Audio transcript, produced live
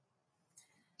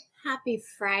Happy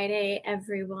Friday,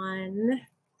 everyone.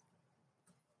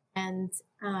 And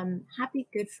happy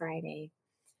Good Friday.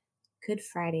 Good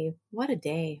Friday. What a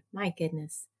day. My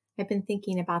goodness. I've been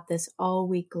thinking about this all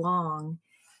week long.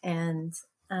 And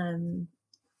um,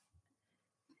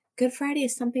 Good Friday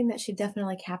is something that should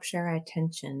definitely capture our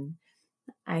attention.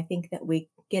 I think that we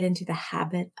get into the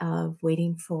habit of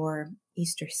waiting for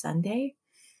Easter Sunday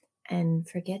and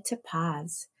forget to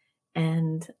pause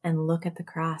and look at the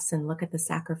cross and look at the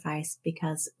sacrifice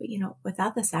because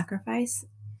without the sacrifice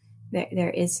there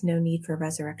is no need for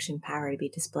resurrection power to be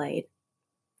displayed,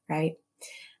 right?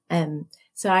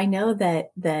 So I know that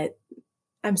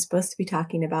I'm supposed to be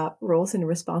talking about roles and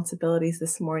responsibilities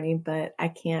this morning, but I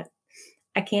can't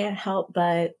help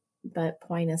but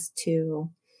point us to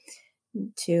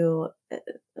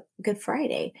Good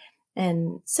Friday,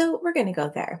 and so we're going to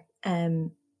go there.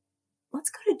 Let's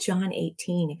go to John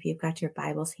 18 if you've got your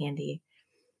Bibles handy.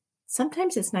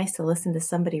 Sometimes it's nice to listen to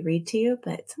somebody read to you,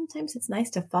 but sometimes it's nice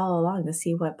to follow along to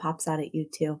see what pops out at you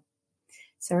too.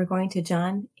 So we're going to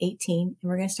John 18, and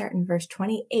we're going to start in verse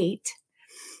 28.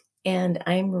 And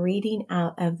I'm reading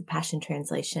out of the Passion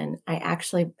Translation. I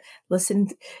actually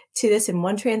listened to this in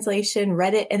one translation,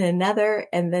 read it in another,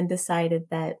 and then decided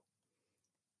that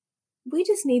we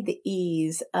just need the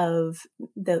ease of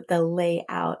the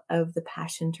layout of the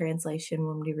Passion Translation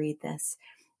when we read this,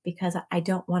 because I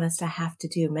don't want us to have to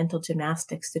do mental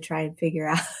gymnastics to try and figure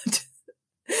out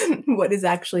what is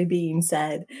actually being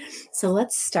said. So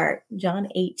let's start. John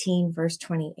 18, verse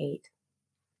 28.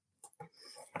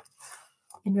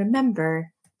 And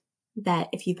remember that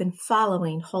if you've been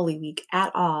following Holy Week at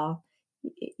all,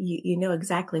 you know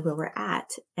exactly where we're at.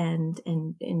 And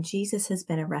Jesus has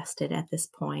been arrested at this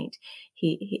point.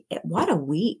 He what a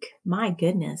week. My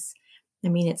goodness. I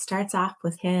mean, it starts off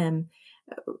with him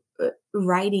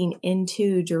riding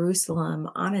into Jerusalem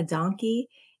on a donkey,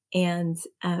 and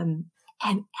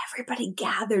everybody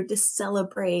gathered to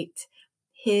celebrate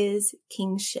his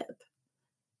kingship,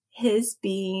 his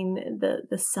being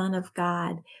the Son of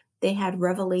God. They had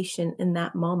revelation in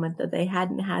that moment that they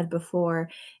hadn't had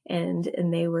before, and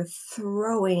they were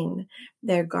throwing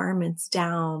their garments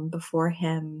down before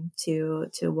him to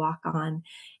walk on.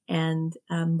 And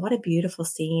what a beautiful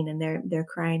scene! And they're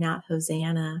crying out,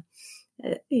 "Hosanna!"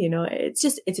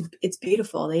 It's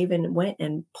beautiful. They even went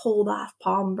and pulled off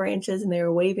palm branches and they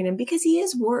were waving him because he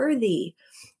is worthy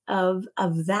of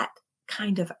that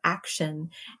kind of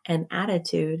action and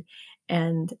attitude.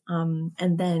 And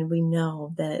then we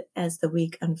know that as the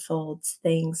week unfolds,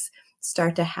 things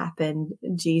start to happen.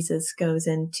 Jesus goes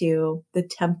into the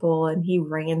temple and he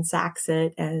ransacks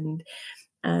it. And,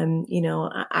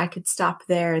 I could stop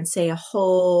there and say a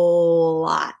whole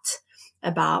lot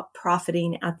about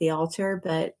profiting at the altar,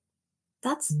 but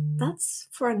that's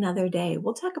for another day.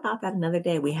 We'll talk about that another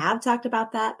day. We have talked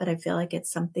about that, but I feel like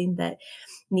it's something that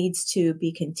needs to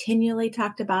be continually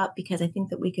talked about because I think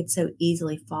that we could so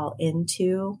easily fall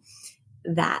into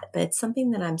that. But it's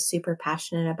something that I'm super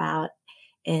passionate about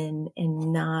in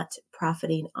not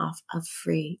profiting off of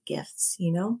free gifts,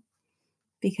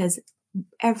 because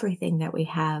everything that we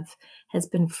have has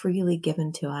been freely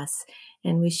given to us,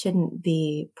 and we shouldn't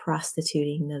be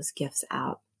prostituting those gifts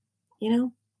out.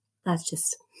 That's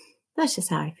just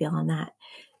how I feel on that.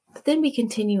 But then we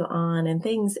continue on and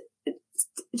things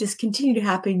just continue to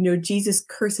happen. Jesus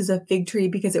curses a fig tree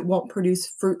because it won't produce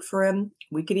fruit for him.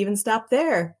 We could even stop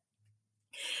there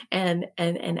and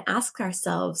ask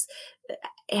ourselves,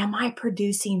 am I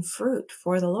producing fruit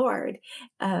for the Lord?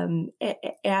 Am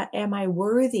I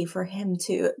worthy for him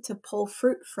to pull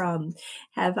fruit from?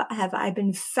 Have I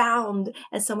been found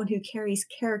as someone who carries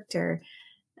character?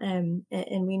 And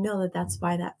we know that that's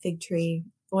why that fig tree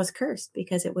was cursed,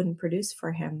 because it wouldn't produce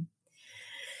for him.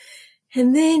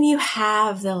 And then you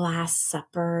have the Last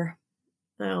Supper.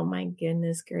 Oh my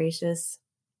goodness gracious.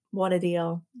 What a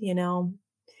deal.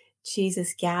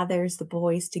 Jesus gathers the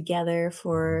boys together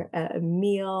for a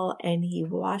meal and he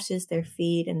washes their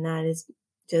feet. And that is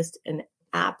just an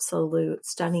absolute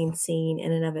stunning scene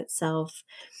in and of itself.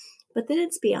 But then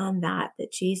it's beyond that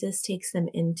Jesus takes them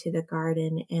into the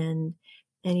garden and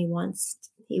he wants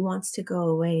to go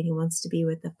away and he wants to be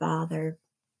with the Father.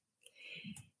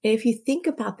 And if you think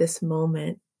about this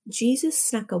moment, Jesus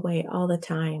snuck away all the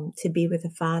time to be with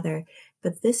the Father,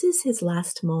 but this is his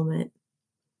last moment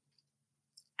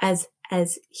as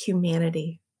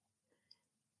humanity,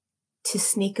 to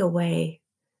sneak away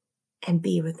and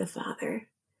be with the Father.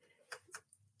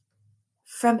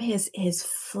 From his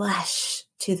flesh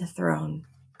to the throne,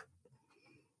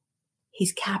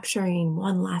 he's capturing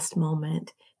one last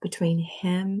moment between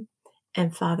him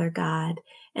and Father God.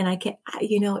 And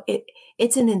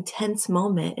it's an intense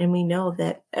moment. And we know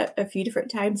that a few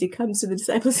different times he comes to the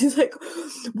disciples. He's like,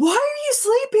 why are you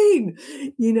sleeping?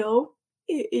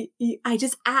 I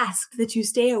just ask that you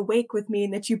stay awake with me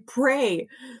and that you pray.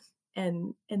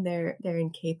 And they're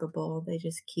incapable. They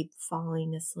just keep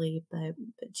falling asleep. But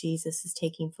Jesus is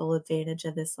taking full advantage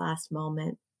of this last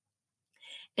moment.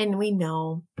 And we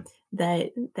know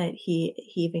that he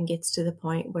even gets to the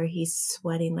point where he's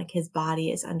sweating, like his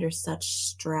body is under such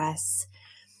stress,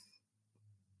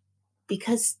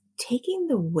 because taking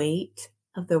the weight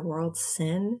of the world's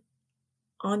sin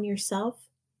on yourself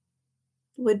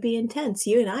would be intense.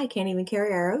 You and I can't even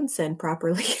carry our own sin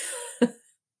properly.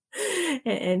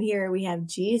 And here we have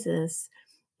Jesus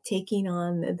taking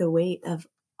on the weight of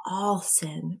all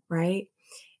sin, right?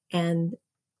 And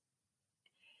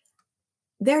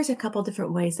there's a couple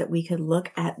different ways that we could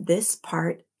look at this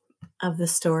part of the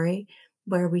story,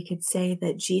 where we could say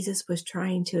that Jesus was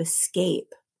trying to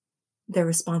escape the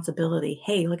responsibility.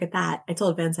 Hey, look at that. I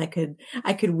told Vince I could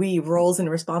weave roles and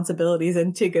responsibilities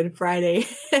into Good Friday.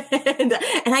 and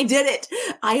I did it.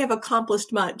 I have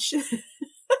accomplished much.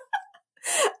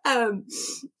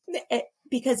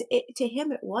 Because to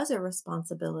him, it was a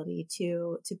responsibility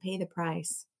to pay the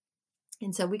price.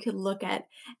 And so we could look at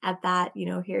that,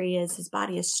 here he is, his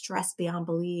body is stressed beyond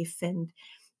belief. And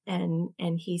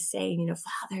he's saying,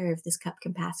 Father, if this cup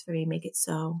can pass for me, make it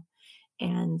so.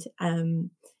 And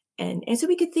so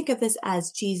we could think of this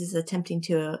as Jesus attempting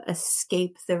to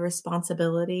escape the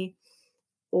responsibility,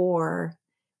 or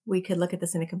we could look at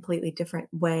this in a completely different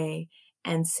way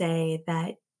and say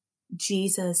that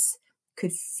Jesus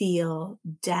could feel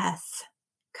death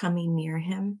coming near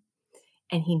him,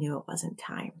 and he knew it wasn't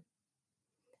time.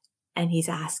 And he's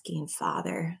asking,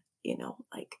 Father,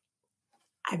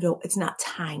 it's not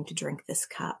time to drink this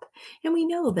cup. And we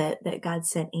know that God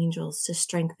sent angels to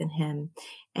strengthen him.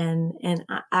 And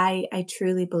I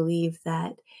truly believe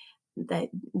that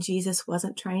Jesus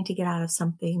wasn't trying to get out of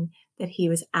something, that he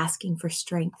was asking for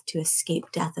strength to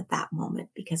escape death at that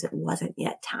moment, because it wasn't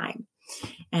yet time.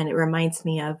 And it reminds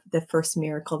me of the first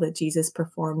miracle that Jesus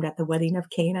performed at the wedding of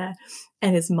Cana.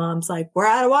 And his mom's like, we're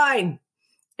out of wine.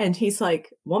 And he's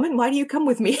like, woman, why do you come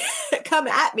with me? Come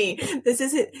at me. This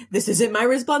isn't my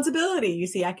responsibility. You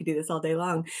see, I could do this all day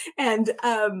long. And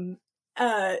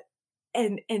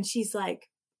she's like,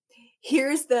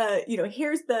 here's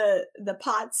the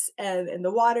pots and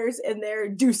the waters in there,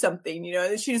 do something,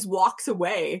 and she just walks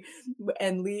away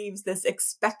and leaves this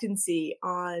expectancy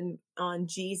on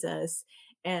Jesus,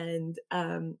 and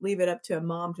leave it up to a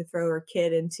mom to throw her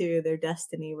kid into their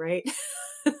destiny, right?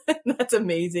 That's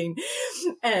amazing.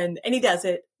 And he does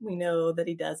it. We know that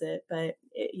he does it, but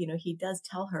he does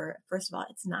tell her, first of all,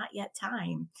 it's not yet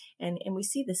time. And we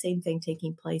see the same thing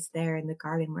taking place there in the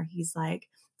garden, where he's like,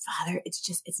 Father,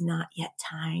 it's not yet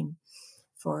time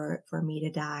for me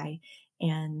to die.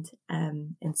 And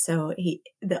so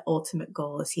the ultimate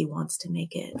goal is he wants to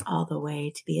make it all the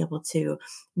way to be able to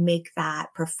make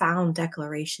that profound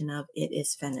declaration of it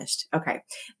is finished. Okay.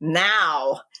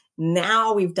 Now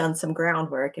we've done some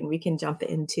groundwork and we can jump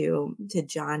into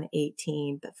John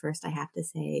 18. But first I have to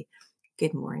say,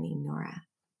 good morning, Nora.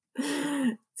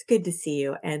 It's good to see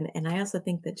you. And I also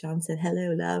think that John said,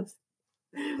 hello, love.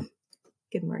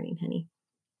 Good morning, honey.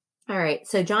 All right.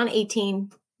 So John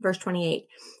 18, verse 28,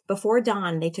 before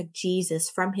dawn, they took Jesus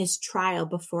from his trial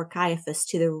before Caiaphas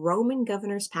to the Roman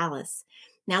governor's palace.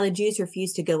 Now the Jews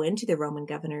refused to go into the Roman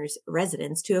governor's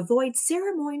residence to avoid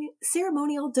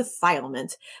ceremonial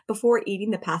defilement before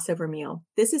eating the Passover meal.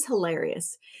 This is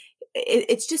hilarious.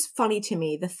 It's just funny to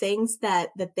me, the things that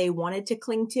they wanted to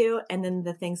cling to, and then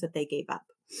the things that they gave up.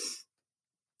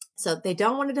 So they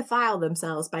don't want to defile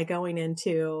themselves by going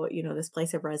into, this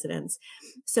place of residence.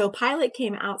 So Pilate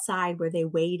came outside where they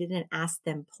waited and asked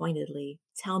them pointedly,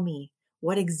 tell me,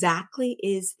 what exactly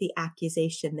is the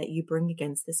accusation that you bring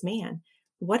against this man?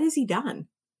 What has he done?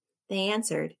 They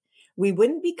answered, we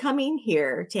wouldn't be coming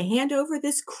here to hand over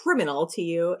this criminal to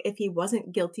you if he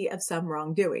wasn't guilty of some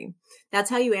wrongdoing. That's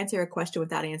how you answer a question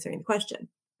without answering the question.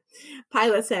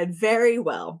 Pilate said, very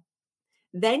well.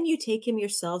 Then you take him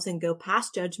yourselves and go pass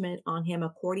judgment on him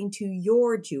according to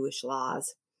your Jewish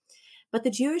laws. But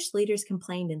the Jewish leaders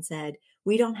complained and said,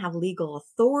 we don't have legal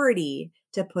authority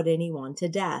to put anyone to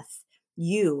death.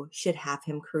 You should have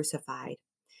him crucified.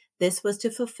 This was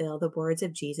to fulfill the words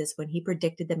of Jesus when he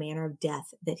predicted the manner of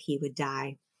death that he would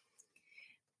die.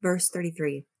 Verse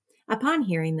 33. Upon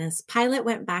hearing this, Pilate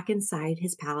went back inside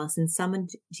his palace and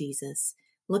summoned Jesus.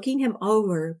 Looking him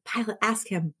over, Pilate asked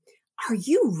him, are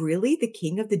you really the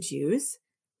king of the Jews?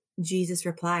 Jesus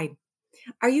replied,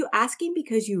 are you asking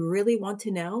because you really want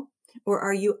to know? Or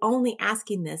are you only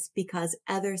asking this because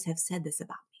others have said this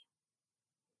about me?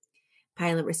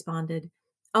 Pilate responded,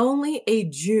 only a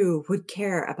Jew would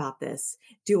care about this.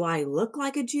 Do I look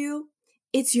like a Jew?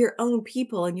 It's your own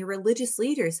people and your religious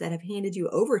leaders that have handed you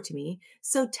over to me.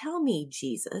 So tell me,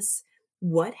 Jesus,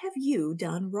 what have you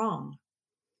done wrong?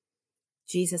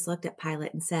 Jesus looked at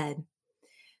Pilate and said,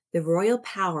 the royal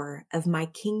power of my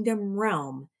kingdom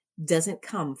realm doesn't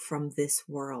come from this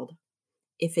world.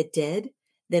 If it did,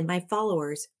 then my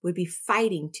followers would be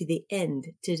fighting to the end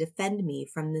to defend me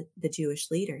from the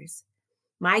Jewish leaders.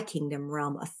 My kingdom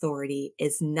realm authority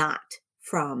is not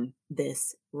from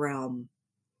this realm.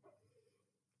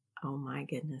 Oh my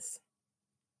goodness.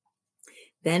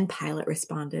 Then Pilate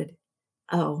responded,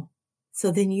 oh,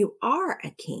 so then you are a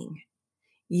king.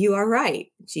 You are right,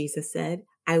 Jesus said.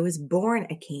 I was born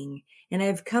a king, and I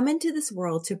have come into this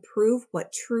world to prove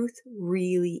what truth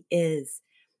really is.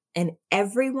 And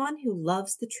everyone who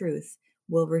loves the truth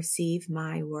will receive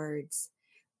my words.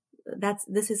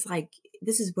 This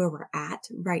is where we're at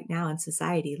right now in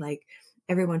society. Like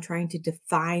everyone trying to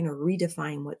define or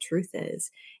redefine what truth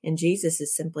is. And Jesus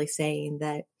is simply saying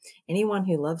that anyone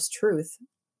who loves truth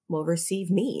will receive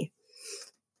me.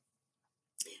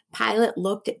 Pilate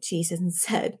looked at Jesus and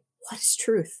said, what is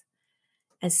truth?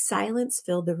 As silence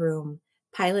filled the room,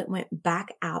 Pilate went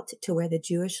back out to where the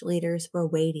Jewish leaders were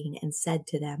waiting and said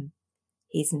to them,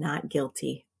 he's not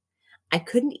guilty. I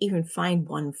couldn't even find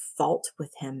one fault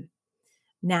with him.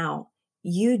 Now,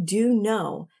 you do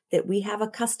know that we have a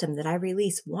custom that I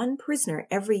release one prisoner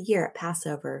every year at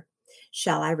Passover.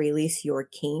 Shall I release your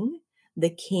king, the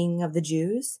king of the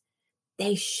Jews?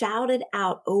 They shouted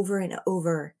out over and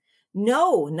over,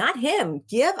 no, not him.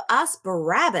 Give us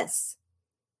Barabbas.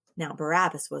 Now,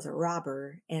 Barabbas was a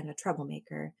robber and a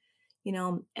troublemaker.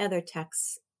 Other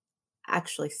texts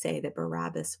actually say that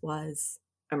Barabbas was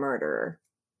a murderer.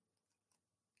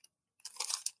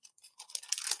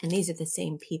 And these are the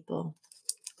same people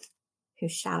who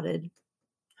shouted,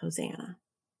 Hosanna.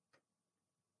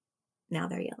 Now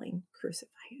they're yelling, crucify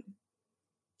him.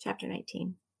 Chapter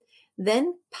 19.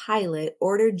 Then Pilate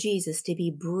ordered Jesus to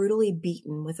be brutally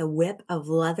beaten with a whip of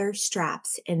leather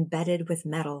straps embedded with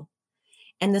metal.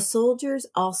 And the soldiers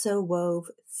also wove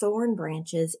thorn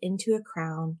branches into a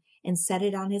crown and set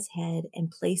it on his head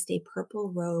and placed a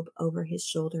purple robe over his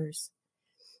shoulders.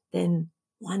 Then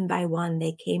one by one,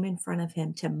 they came in front of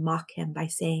him to mock him by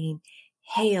saying,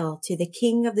 Hail to the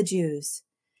King of the Jews.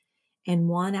 And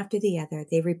one after the other,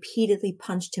 they repeatedly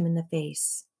punched him in the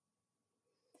face.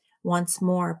 Once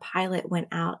more, Pilate went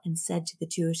out and said to the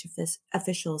Jewish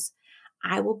officials,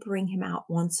 I will bring him out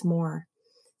once more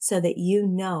so that you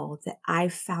know that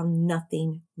I've found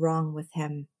nothing wrong with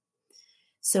him.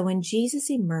 So when Jesus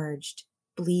emerged,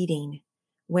 bleeding,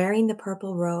 wearing the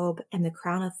purple robe and the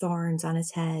crown of thorns on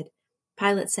his head,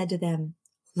 Pilate said to them,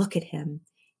 look at him.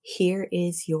 Here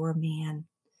is your man.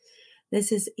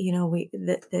 This is,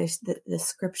 there's the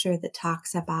scripture that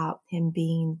talks about him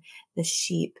being the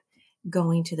sheep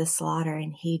going to the slaughter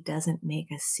and he doesn't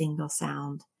make a single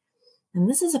sound. And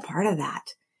this is a part of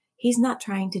that. He's not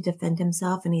trying to defend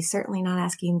himself, and he's certainly not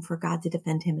asking for God to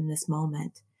defend him in this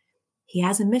moment. He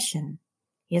has a mission.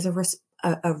 He has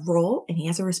a role, and he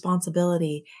has a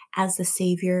responsibility as the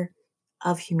Savior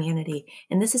of humanity.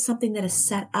 And this is something that is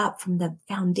set up from the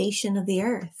foundation of the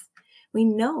earth. We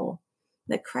know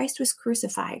that Christ was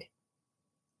crucified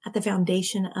at the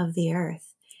foundation of the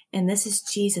earth. And this is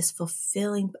Jesus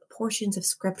fulfilling portions of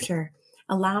scripture,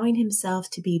 allowing himself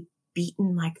to be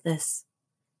beaten like this,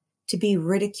 to be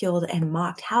ridiculed and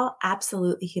mocked. How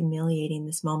absolutely humiliating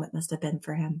this moment must have been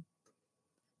for him.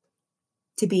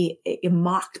 To be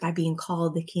mocked by being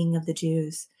called the King of the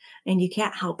Jews. And you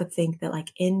can't help but think that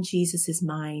like in Jesus's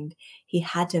mind, he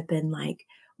had to have been like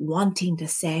wanting to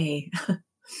say,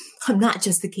 I'm not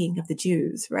just the King of the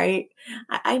Jews, right?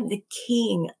 I'm the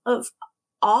King of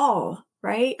all,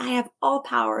 right? I have all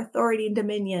power, authority, and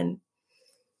dominion.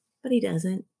 But he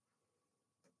doesn't,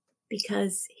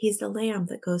 because he's the lamb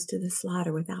that goes to the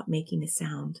slaughter without making a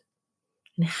sound.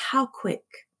 And how quick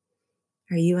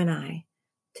are you and I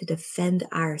to defend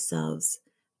ourselves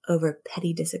over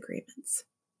petty disagreements?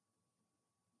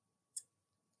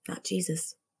 Not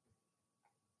Jesus.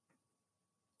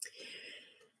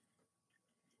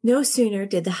 No sooner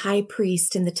did the high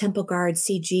priest and the temple guard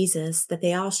see Jesus that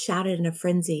they all shouted in a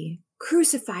frenzy,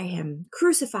 Crucify him!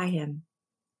 Crucify him!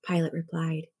 Pilate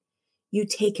replied, You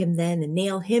take him then and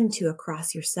nail him to a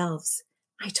cross yourselves.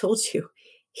 I told you,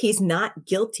 he's not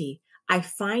guilty. I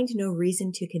find no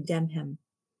reason to condemn him.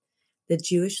 The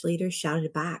Jewish leaders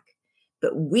shouted back,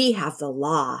 But we have the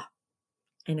law,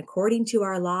 and according to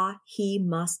our law, he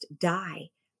must die,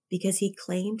 because he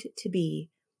claimed to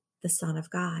be the Son of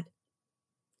God.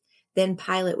 Then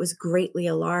Pilate was greatly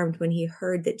alarmed when he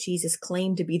heard that Jesus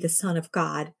claimed to be the Son of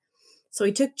God. So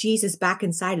he took Jesus back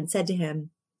inside and said to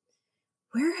him,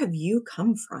 "Where have you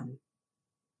come from?"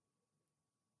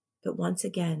 But once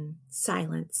again,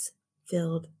 silence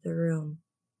filled the room.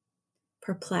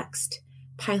 Perplexed,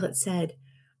 Pilate said,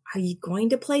 "Are you going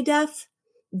to play deaf?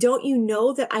 Don't you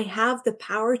know that I have the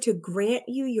power to grant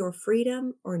you your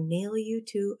freedom or nail you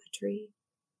to a tree?"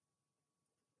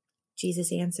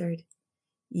 Jesus answered,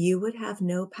 "You would have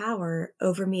no power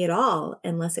over me at all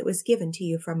unless it was given to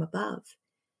you from above.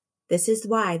 This is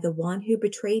why the one who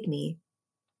betrayed me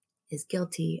is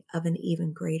guilty of an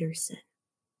even greater sin."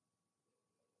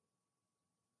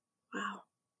 Wow.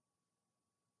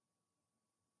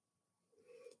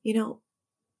 You know,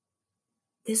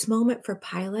 this moment for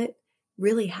Pilate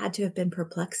really had to have been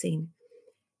perplexing,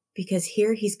 because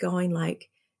here he's going like,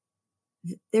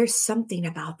 there's something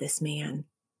about this man,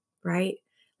 right?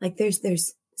 Like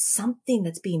there's something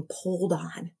that's being pulled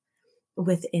on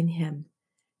within him.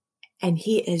 And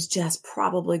he is just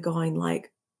probably going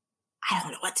like, I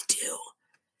don't know what to do.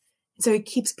 So he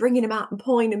keeps bringing him out and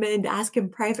pulling him in to ask him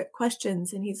private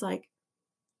questions. And he's like,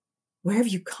 "Where have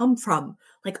you come from?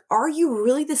 Like, are you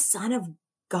really the Son of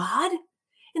God?"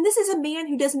 And this is a man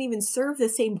who doesn't even serve the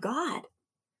same God.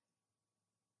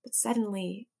 But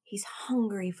suddenly he's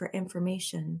hungry for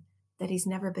information that he's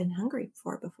never been hungry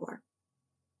for before.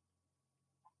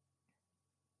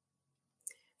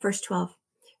 Verse 12.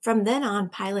 From then on,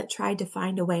 Pilate tried to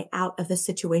find a way out of the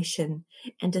situation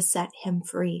and to set him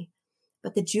free.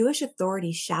 But the Jewish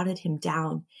authorities shouted him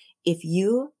down. "If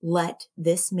you let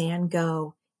this man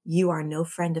go, you are no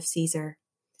friend of Caesar.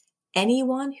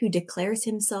 Anyone who declares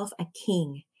himself a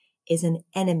king is an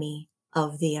enemy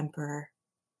of the emperor."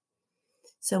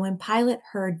 So when Pilate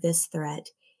heard this threat,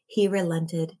 he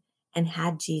relented and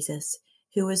had Jesus,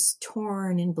 who was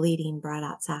torn and bleeding, brought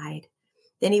outside.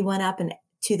 Then he went up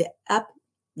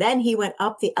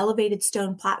the elevated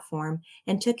stone platform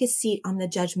and took his seat on the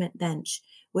judgment bench,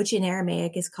 which in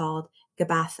Aramaic is called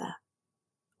Gabbatha,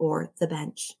 or the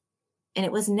bench. And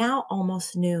it was now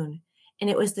almost noon, and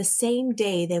it was the same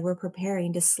day they were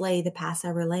preparing to slay the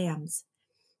Passover lambs.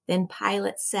 Then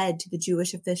Pilate said to the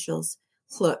Jewish officials,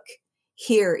 "Look,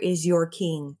 here is your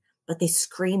king." But they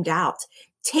screamed out,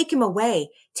 Take him away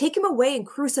and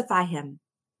crucify him."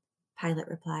 Pilate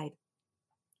replied,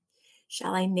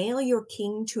 "Shall I nail your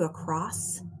king to a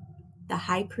cross?" The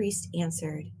high priest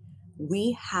answered,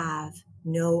 "We have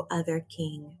no other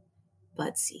king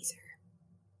but Caesar."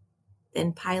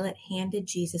 Then Pilate handed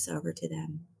Jesus over to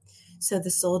them. So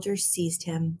the soldiers seized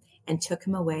him and took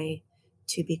him away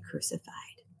to be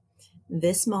crucified.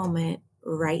 This moment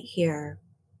right here,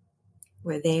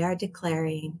 where they are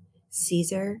declaring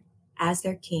Caesar as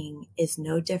their king, is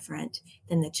no different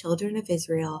than the children of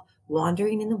Israel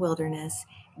wandering in the wilderness,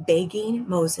 begging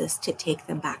Moses to take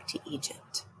them back to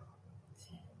Egypt.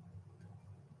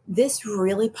 This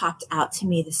really popped out to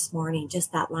me this morning,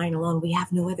 just that line alone. We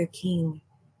have no other king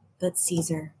but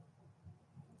Caesar.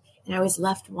 And I was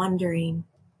left wondering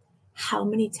how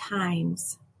many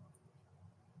times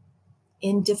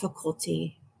in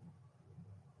difficulty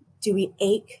do we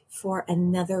ache for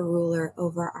another ruler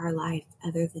over our life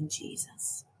other than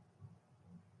Jesus?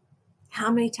 How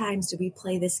many times do we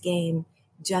play this game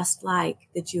just like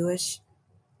the Jewish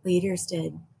leaders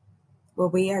did, where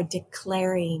we are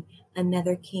declaring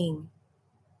another king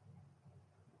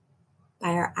by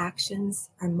our actions,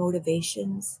 our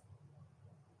motivations?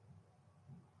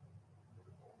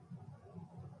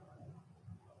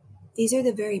 These are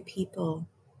the very people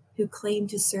who claim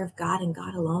to serve God and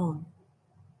God alone.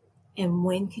 And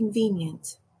when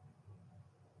convenient,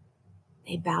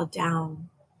 they bow down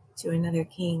to another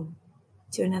king,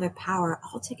 to another power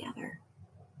altogether.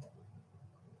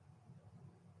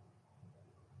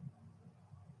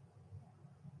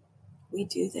 We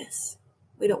do this.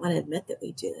 We don't want to admit that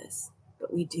we do this,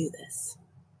 but we do this.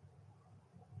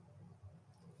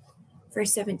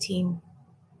 Verse 17,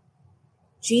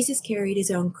 Jesus carried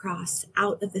his own cross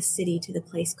out of the city to the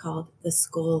place called the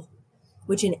Skull,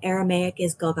 which in Aramaic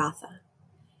is Golgotha.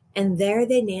 And there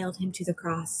they nailed him to the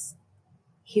cross.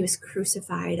 He was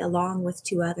crucified along with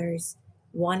two others,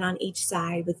 one on each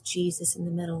side with Jesus in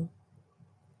the middle.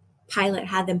 Pilate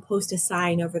had them post a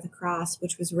sign over the cross,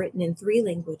 which was written in 3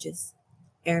 languages,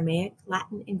 Aramaic,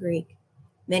 Latin, and Greek.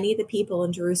 Many of the people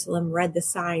in Jerusalem read the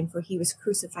sign, for he was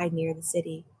crucified near the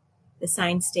city. The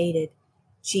sign stated,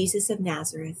 "Jesus of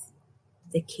Nazareth,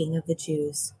 the King of the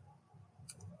Jews."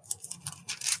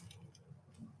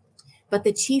 But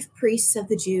the chief priests of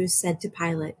the Jews said to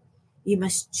Pilate, "You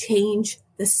must change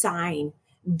the sign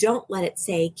Don't let it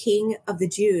say King of the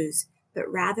Jews,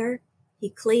 but rather he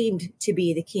claimed to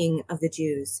be the King of the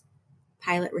Jews.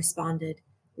 Pilate responded,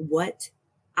 what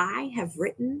I have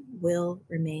written will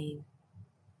remain.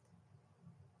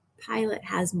 Pilate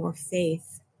has more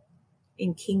faith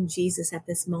in King Jesus at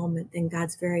this moment than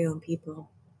God's very own people.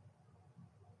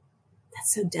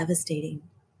 That's so devastating.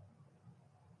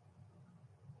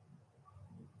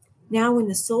 Now, when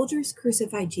the soldiers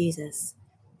crucified Jesus,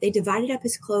 they divided up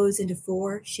his clothes into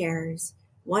 4 shares,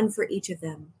 one for each of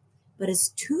them. But his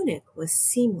tunic was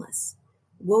seamless,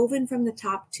 woven from the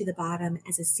top to the bottom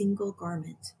as a single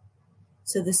garment.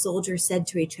 So the soldiers said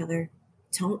to each other,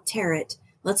 don't tear it.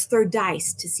 Let's throw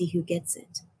dice to see who gets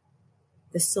it.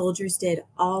 The soldiers did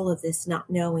all of this not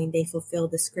knowing they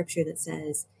fulfilled the scripture that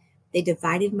says, they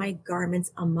divided my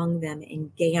garments among them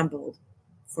and gambled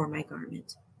for my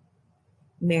garment.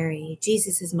 Mary,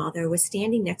 Jesus' mother, was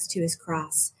standing next to his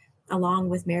cross, along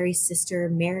with Mary's sister,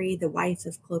 Mary, the wife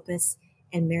of Clopas,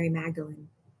 and Mary Magdalene.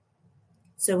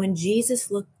 So when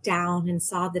Jesus looked down and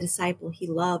saw the disciple he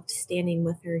loved standing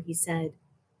with her, he said,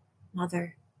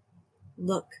 Mother,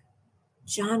 look,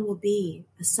 John will be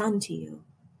a son to you.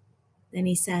 Then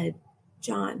he said,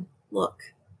 John,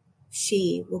 look,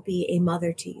 she will be a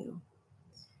mother to you.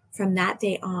 From that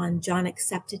day on, John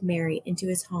accepted Mary into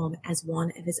his home as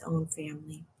one of his own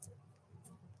family.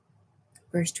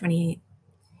 Verse 28.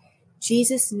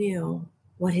 Jesus knew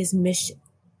that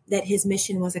his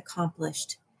mission was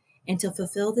accomplished, and to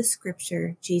fulfill the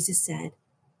scripture, Jesus said,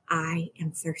 I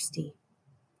am thirsty.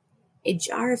 A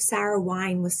jar of sour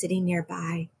wine was sitting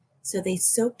nearby, so they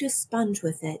soaked a sponge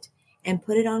with it and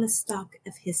put it on a stalk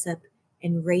of hyssop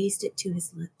and raised it to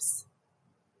his lips.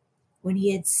 When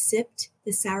he had sipped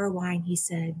the sour wine, he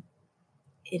said,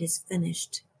 it is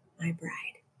finished, my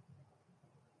bride.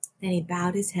 Then he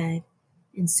bowed his head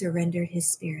and surrendered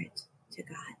his spirit to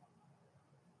God.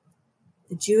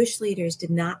 The Jewish leaders did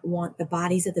not want the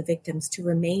bodies of the victims to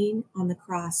remain on the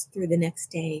cross through the next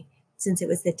day, since it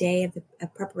was the day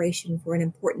of preparation for an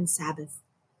important Sabbath.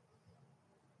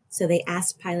 So they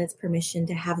asked Pilate's permission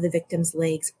to have the victims'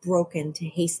 legs broken to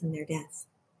hasten their death,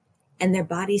 and their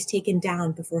bodies taken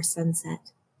down before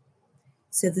sunset.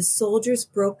 So the soldiers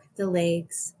broke the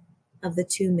legs of the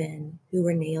 2 men who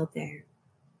were nailed there.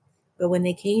 But when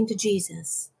they came to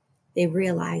Jesus, they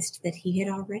realized that he had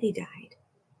already died.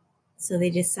 So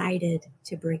they decided not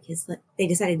to break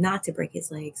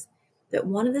his legs. But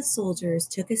one of the soldiers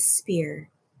took a spear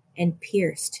and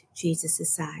pierced Jesus'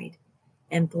 side,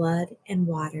 and blood and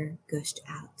water gushed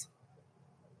out.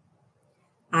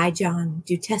 I, John,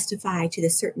 do testify to the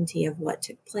certainty of what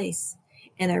took place,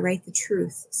 and I write the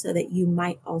truth so that you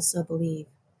might also believe.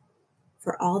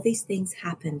 For all these things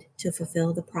happened to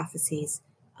fulfill the prophecies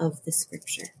of the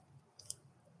scripture.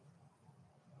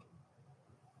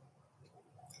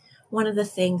 One of the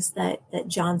things that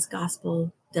John's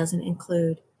gospel doesn't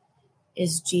include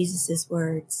is Jesus'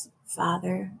 words,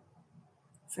 Father,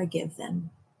 forgive them,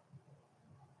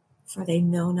 for they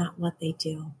know not what they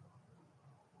do.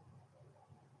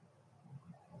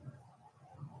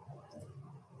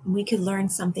 We could learn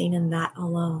something in that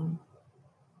alone.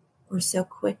 We're so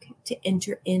quick to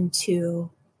enter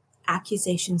into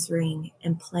accusations ring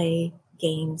and play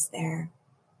games there.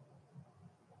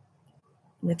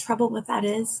 And the trouble with that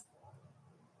is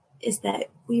that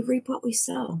we reap what we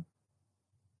sow.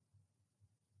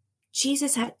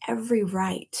 Jesus had every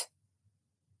right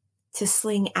to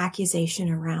sling accusation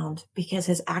around because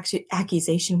his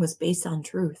accusation was based on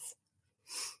truth.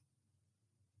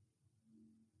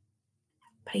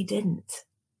 But he didn't.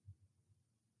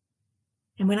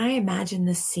 And when I imagine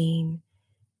this scene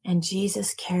and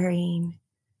Jesus carrying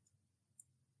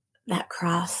that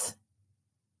cross,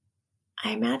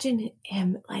 I imagine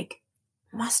him like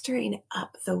mustering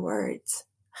up the words,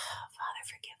 Father,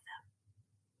 forgive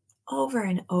them, over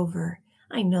and over.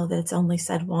 I know that it's only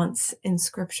said once in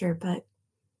scripture, but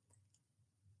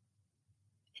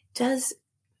it does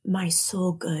my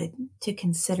soul good to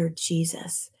consider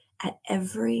Jesus at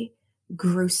every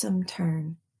gruesome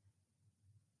turn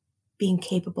being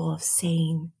capable of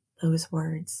saying those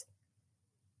words.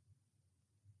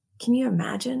 Can you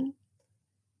imagine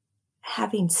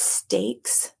having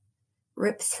stakes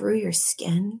rip through your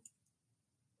skin?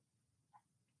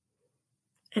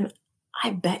 And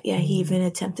I bet you he even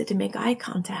attempted to make eye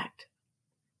contact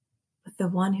with the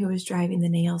one who was driving the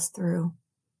nails through.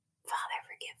 Father,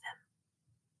 forgive them.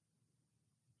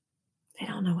 They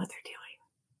don't know what they're doing.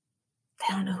 They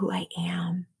don't know who I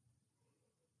am.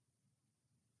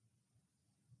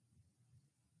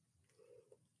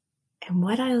 And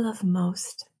what I love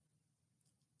most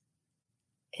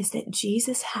is that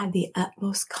Jesus had the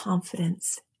utmost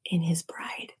confidence in his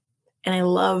bride. And I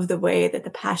love the way that the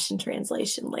Passion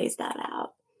Translation lays that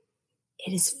out.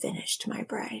 It is finished, my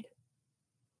bride.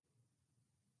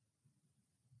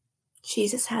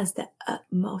 Jesus has the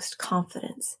utmost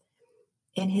confidence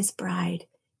in his bride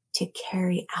to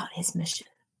carry out his mission,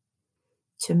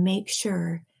 to make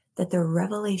sure that the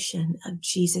revelation of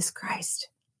Jesus Christ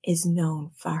is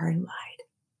known far and wide.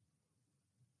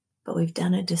 But we've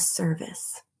done a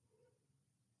disservice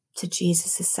to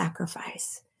Jesus'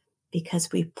 sacrifice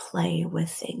because we play with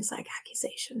things like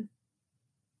accusation.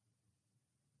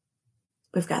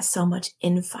 We've got so much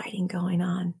infighting going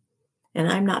on. And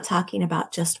I'm not talking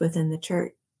about just within the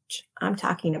church. I'm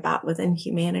talking about within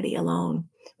humanity alone.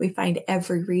 We find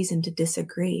every reason to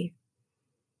disagree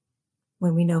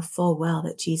when we know full well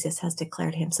that Jesus has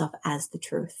declared himself as the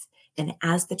truth. And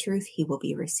as the truth, he will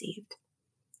be received.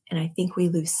 And I think we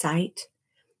lose sight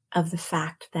of the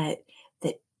fact that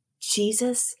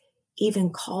Jesus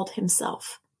even called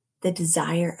himself the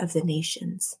desire of the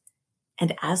nations.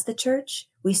 And as the church,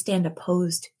 we stand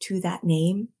opposed to that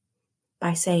name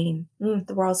by saying,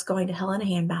 the world's going to hell in a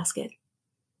handbasket.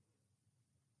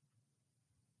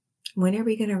 When are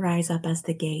we going to rise up as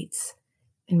the gates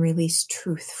and release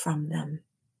truth from them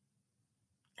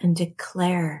and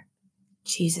declare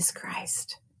Jesus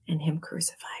Christ and him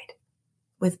crucified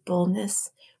with boldness,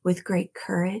 with great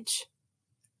courage,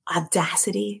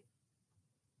 audacity,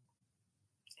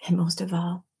 and most of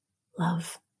all,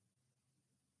 love?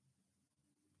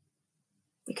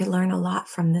 We could learn a lot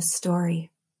from this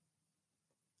story.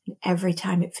 And every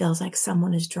time it feels like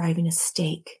someone is driving a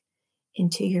stake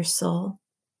into your soul,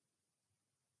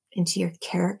 into your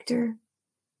character,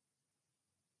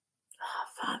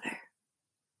 oh, Father,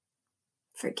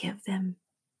 forgive them.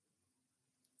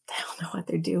 They don't know what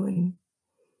they're doing.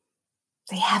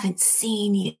 They haven't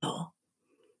seen you,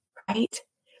 right?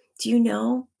 Do you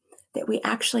know that we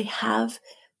actually have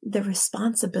the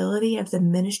responsibility of the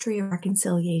ministry of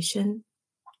reconciliation?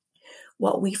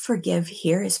 What we forgive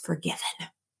here is forgiven,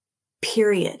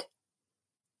 period.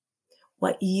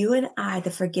 What you and I,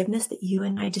 the forgiveness that you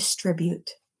and I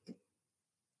distribute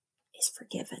is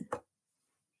forgiven.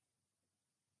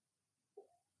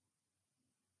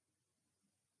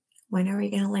 When are we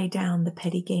going to lay down the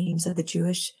petty games of the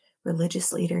Jewish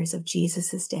religious leaders of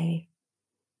Jesus' day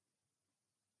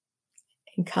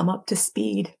and come up to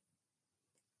speed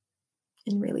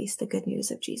and release the good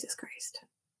news of Jesus Christ?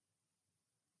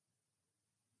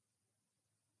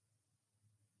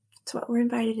 It's what we're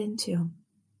invited into.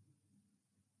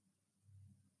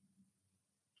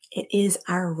 It is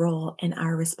our role and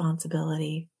our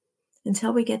responsibility.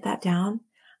 Until we get that down,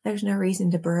 there's no reason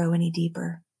to burrow any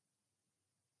deeper.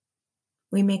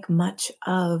 We make much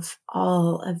of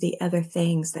all of the other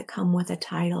things that come with a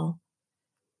title.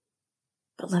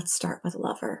 But let's start with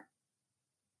lover.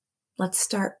 Let's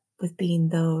start with being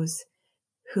those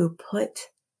who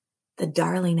put the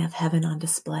darling of heaven on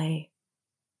display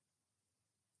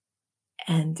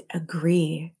and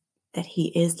agree that he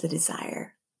is the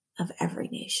desire of every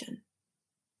nation.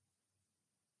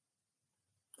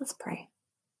 Let's pray.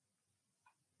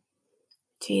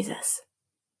 Jesus,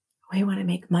 we want to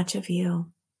make much of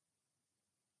you.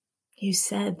 You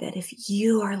said that if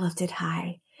you are lifted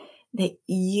high, that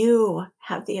you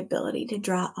have the ability to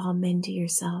draw all men to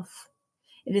yourself.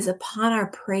 It is upon our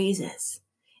praises,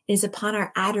 it is upon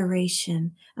our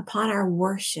adoration, upon our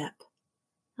worship,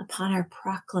 upon our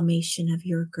proclamation of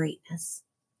your greatness,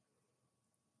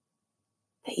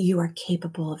 that you are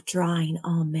capable of drawing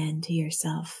all men to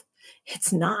yourself.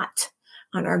 It's not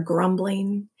on our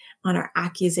grumbling, on our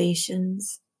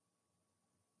accusations.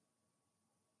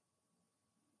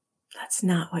 That's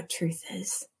not what truth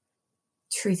is.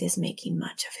 Truth is making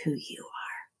much of who you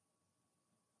are.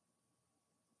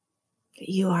 That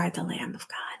you are the Lamb of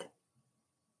God,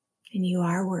 and you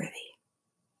are worthy.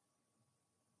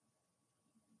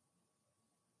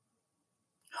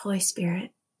 Holy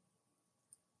Spirit,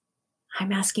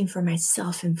 I'm asking for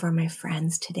myself and for my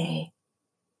friends today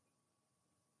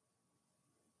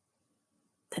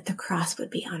that the cross would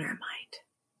be on our mind.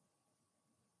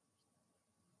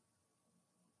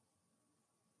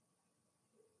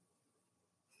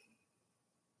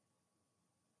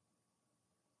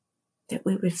 That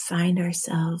we would find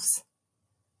ourselves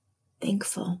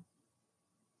thankful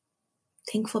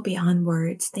beyond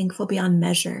words, thankful beyond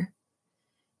measure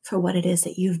for what it is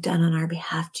that you've done on our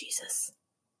behalf, Jesus.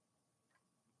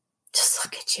 Just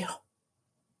look at you.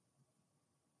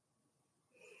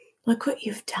 Look what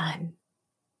you've done.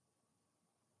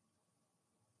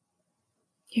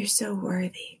 You're so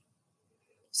worthy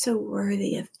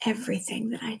of everything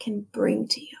that I can bring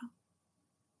to you.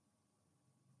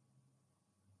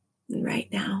 And right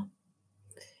now,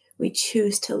 we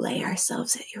choose to lay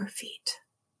ourselves at your feet.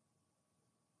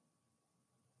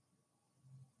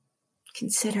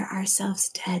 Consider ourselves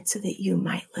dead so that you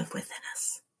might live within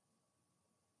us.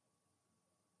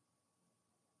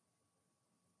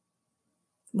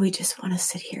 We just want to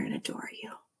sit here and adore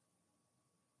you,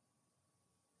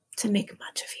 to make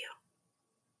much of you.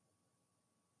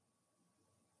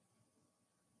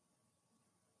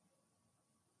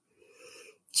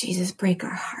 Jesus, break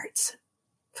our hearts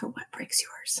for what breaks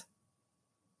yours.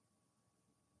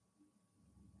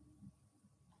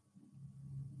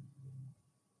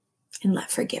 And let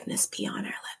forgiveness be on our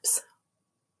lips.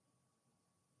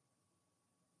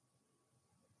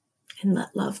 And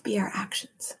let love be our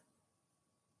actions.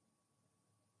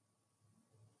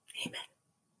 Amen.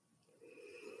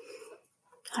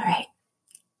 All right.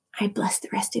 I bless the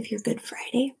rest of your Good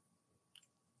Friday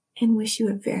and wish you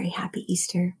a very happy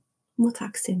Easter. We'll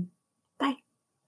talk soon.